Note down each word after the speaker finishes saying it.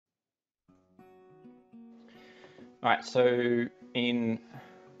All right, so in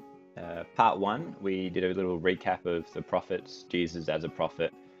part one, we did a little recap of the prophets, Jesus as a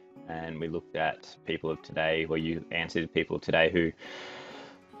prophet, and we looked at people of today, where you answered people of today who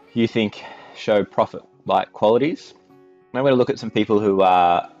you think show prophet-like qualities. And I'm going to look at some people who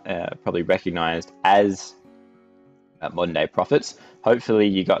are probably recognized as modern day prophets. Hopefully,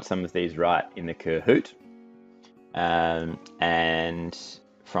 you got some of these right in the Kahoot. And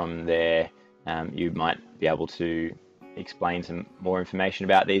from there, you might be able to explain some more information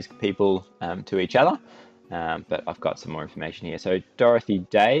about these people to each other. But I've got some more information here. So Dorothy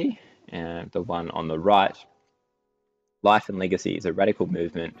Day, the one on the right, Life and Legacy is a radical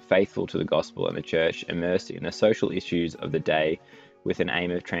movement faithful to the gospel and the church, immersed in the social issues of the day with an aim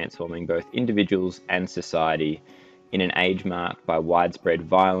of transforming both individuals and society in an age marked by widespread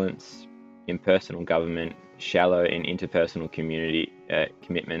violence, impersonal government, shallow and interpersonal community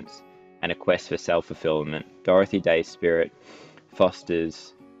commitments, and a quest for self-fulfillment. Dorothy Day's spirit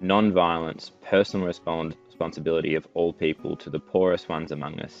fosters non-violence, personal responsibility of all people to the poorest ones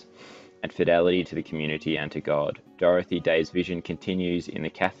among us, and fidelity to the community and to God. Dorothy Day's vision continues in the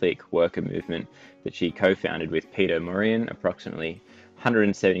Catholic worker movement that she co-founded with Peter Morian. Approximately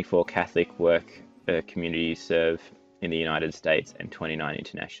 174 Catholic work communities serve in the United States and 29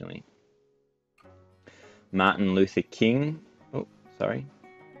 internationally. Martin Luther King,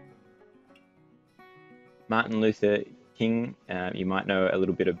 Martin Luther King, you might know a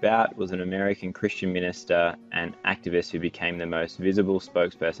little bit about, was an American Christian minister and activist who became the most visible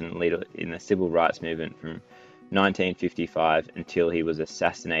spokesperson and leader in the civil rights movement from 1955 until he was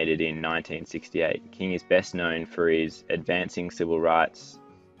assassinated in 1968. King is best known for his advancing civil rights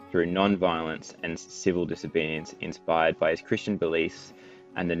through non-violence and civil disobedience, inspired by his Christian beliefs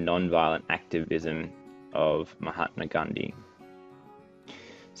and the non-violent activism of Mahatma Gandhi.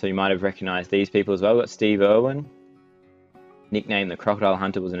 So you might have recognised these people as well. We've got Steve Irwin, nicknamed the Crocodile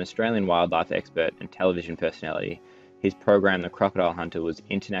Hunter, was an Australian wildlife expert and television personality. His program, The Crocodile Hunter, was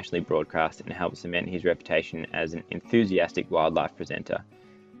internationally broadcast and helped cement his reputation as an enthusiastic wildlife presenter.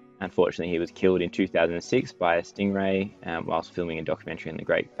 Unfortunately, he was killed in 2006 by a stingray whilst filming a documentary on the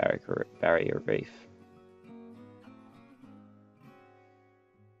Great Barrier Reef.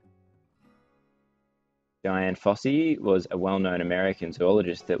 Dian Fossey was a well-known American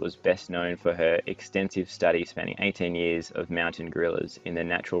zoologist that was best known for her extensive study spanning 18 years of mountain gorillas in the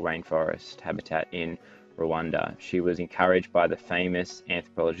natural rainforest habitat in Rwanda. She was encouraged by the famous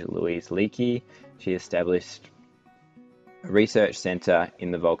anthropologist Louise Leakey. She established a research centre in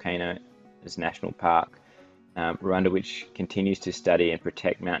the Volcanoes National Park, Rwanda, which continues to study and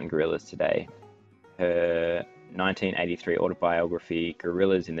protect mountain gorillas today. Her 1983 autobiography,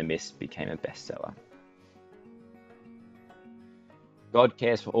 Gorillas in the Mist, became a bestseller. God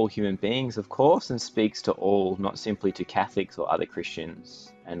cares for all human beings, of course, and speaks to all, not simply to Catholics or other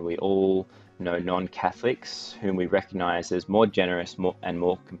Christians. And we all know non-Catholics whom we recognise as more generous and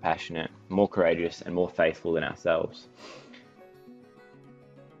more compassionate, more courageous and more faithful than ourselves.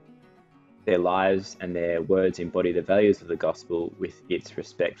 Their lives and their words embody the values of the gospel with its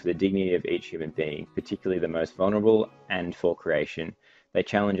respect for the dignity of each human being, particularly the most vulnerable, and for creation. They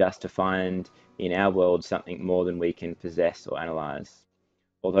challenge us to find in our world something more than we can possess or analyse.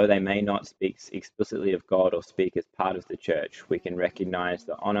 Although they may not speak explicitly of God or speak as part of the church, we can recognise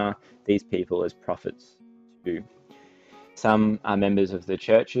the honour these people as prophets too. Some are members of the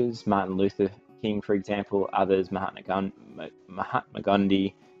churches, Martin Luther King, for example. Others, Mahatma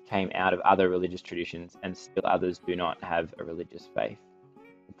Gandhi, came out of other religious traditions, and still others do not have a religious faith.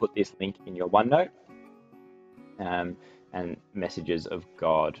 We'll put this link in your OneNote and Messages of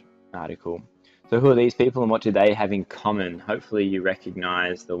God article. So who are these people and what do they have in common? Hopefully you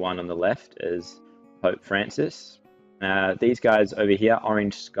recognise the one on the left as Pope Francis. These guys over here,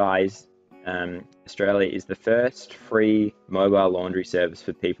 Orange Skies Australia, is the first free mobile laundry service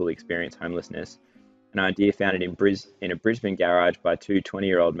for people who experience homelessness. An idea founded in a Brisbane garage by two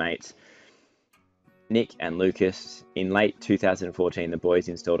 20-year-old mates, Nick and Lucas. In late 2014, the boys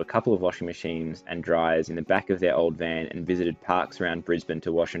installed a couple of washing machines and dryers in the back of their old van and visited parks around Brisbane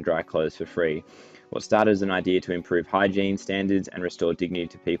to wash and dry clothes for free. What started as an idea to improve hygiene standards and restore dignity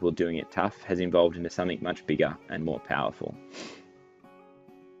to people doing it tough has evolved into something much bigger and more powerful.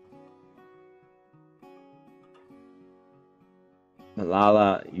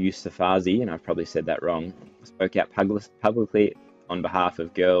 Malala Yousafzai, and I've probably said that wrong, spoke out publicly on behalf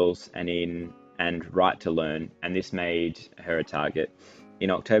of girls and right to learn, and this made her a target.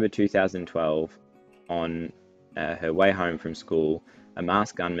 In October 2012, on her way home from school, a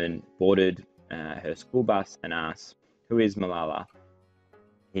masked gunman boarded her school bus and asked, "Who is Malala?"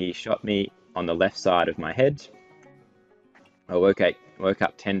 He shot me on the left side of my head. I woke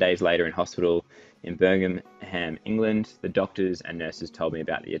up 10 days later in hospital in Birmingham, England. The doctors and nurses told me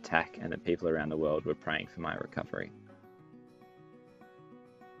about the attack, and the people around the world were praying for my recovery.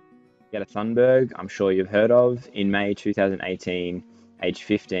 Greta Thunberg, I'm sure you've heard of. In May 2018, aged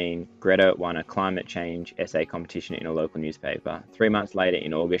 15, Greta won a climate change essay competition in a local newspaper. 3 months later,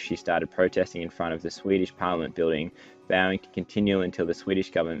 in August, she started protesting in front of the Swedish Parliament building, vowing to continue until the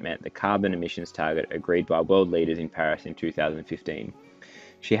Swedish government met the carbon emissions target agreed by world leaders in Paris in 2015.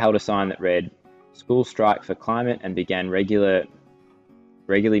 She held a sign that read, "School strike for climate," and began regularly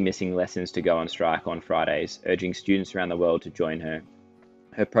missing lessons to go on strike on Fridays, urging students around the world to join her.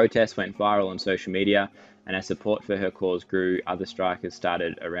 Her protest went viral on social media, and as support for her cause grew, other strikers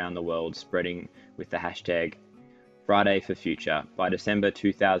started around the world spreading with the hashtag Friday for Future. By December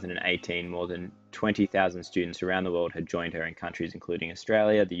 2018, more than 20,000 students around the world had joined her in countries including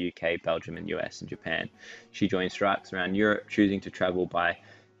Australia, the UK, Belgium, and US, and Japan. She joined strikes around Europe, choosing to travel by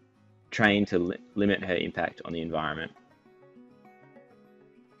train to limit her impact on the environment.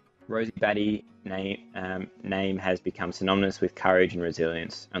 Rosie Batty name has become synonymous with courage and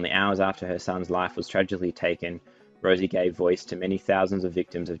resilience. Only hours after her son's life was tragically taken, Rosie gave voice to many thousands of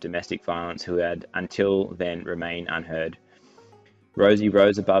victims of domestic violence who had until then remained unheard. Rosie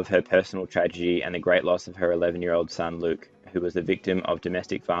rose above her personal tragedy and the great loss of her 11-year-old son Luke, who was the victim of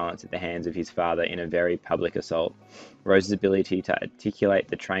domestic violence at the hands of his father in a very public assault. Rosie's ability to articulate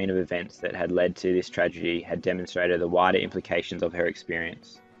the train of events that had led to this tragedy had demonstrated the wider implications of her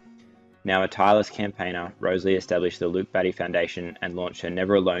experience. Now a tireless campaigner, Rosalie established the Luke Batty Foundation and launched her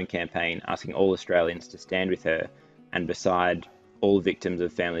Never Alone campaign, asking all Australians to stand with her and beside all victims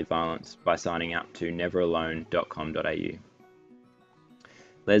of family violence by signing up to neveralone.com.au.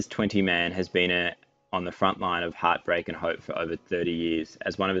 Les Twentyman has been on the front line of heartbreak and hope for over 30 years.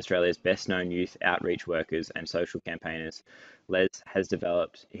 As one of Australia's best-known youth outreach workers and social campaigners, Les has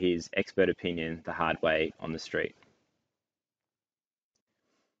developed his expert opinion the hard way on the street.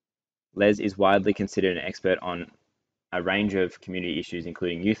 Les is widely considered an expert on a range of community issues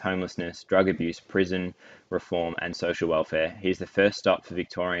including youth homelessness, drug abuse, prison reform and social welfare. He's the first stop for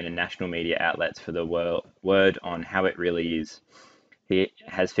Victorian and national media outlets for the word on how it really is. He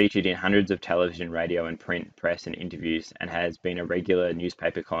has featured in hundreds of television, radio and print, press and interviews, and has been a regular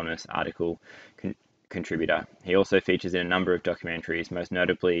newspaper columnist, article contributor. He also features in a number of documentaries, most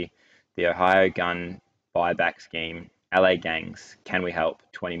notably the Ohio gun buyback scheme, LA Gangs, Can We Help,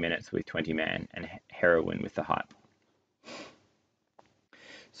 20 Minutes with Twentyman, and Heroin with the Hype.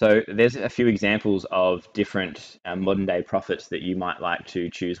 So there's a few examples of different modern day prophets that you might like to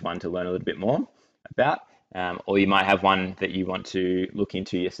choose one to learn a little bit more about, or you might have one that you want to look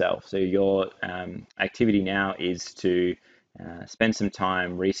into yourself. So your activity now is to spend some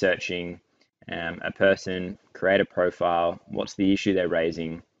time researching a person, create a profile, what's the issue they're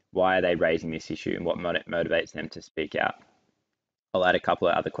raising, why are they raising this issue, and what motivates them to speak out. I'll add a couple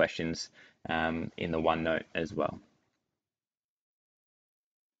of other questions in the OneNote as well.